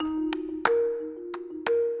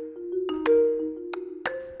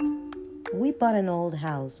We bought an old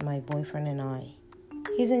house, my boyfriend and I.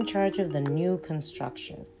 He's in charge of the new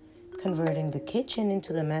construction, converting the kitchen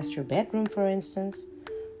into the master bedroom, for instance,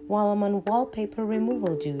 while I'm on wallpaper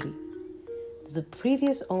removal duty. The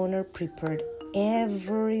previous owner prepared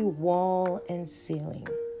every wall and ceiling.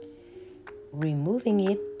 Removing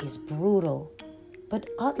it is brutal, but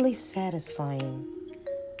oddly satisfying.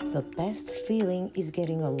 The best feeling is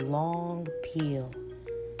getting a long peel,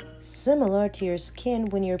 similar to your skin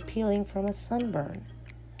when you're peeling from a sunburn.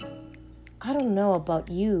 I don't know about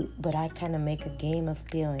you, but I kind of make a game of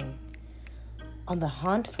peeling, on the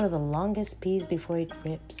hunt for the longest piece before it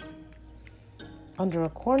rips. Under a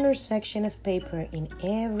corner section of paper in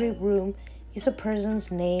every room is a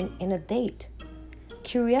person's name and a date.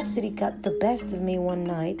 Curiosity got the best of me one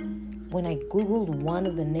night when I Googled one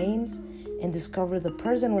of the names and discovered the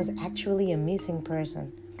person was actually a missing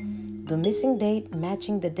person. The missing date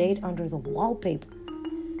matching the date under the wallpaper.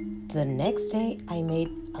 The next day, I made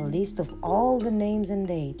a list of all the names and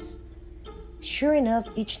dates. Sure enough,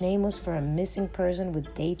 each name was for a missing person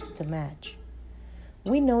with dates to match.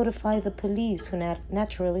 We notified the police, who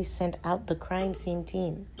naturally sent out the crime scene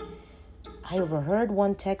team. I overheard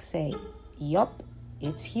one text say, "Yup,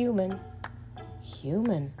 it's human."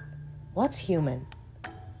 Human? What's human?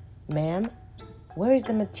 Ma'am, where is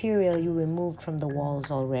the material you removed from the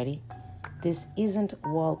walls already? This isn't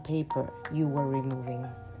wallpaper you were removing.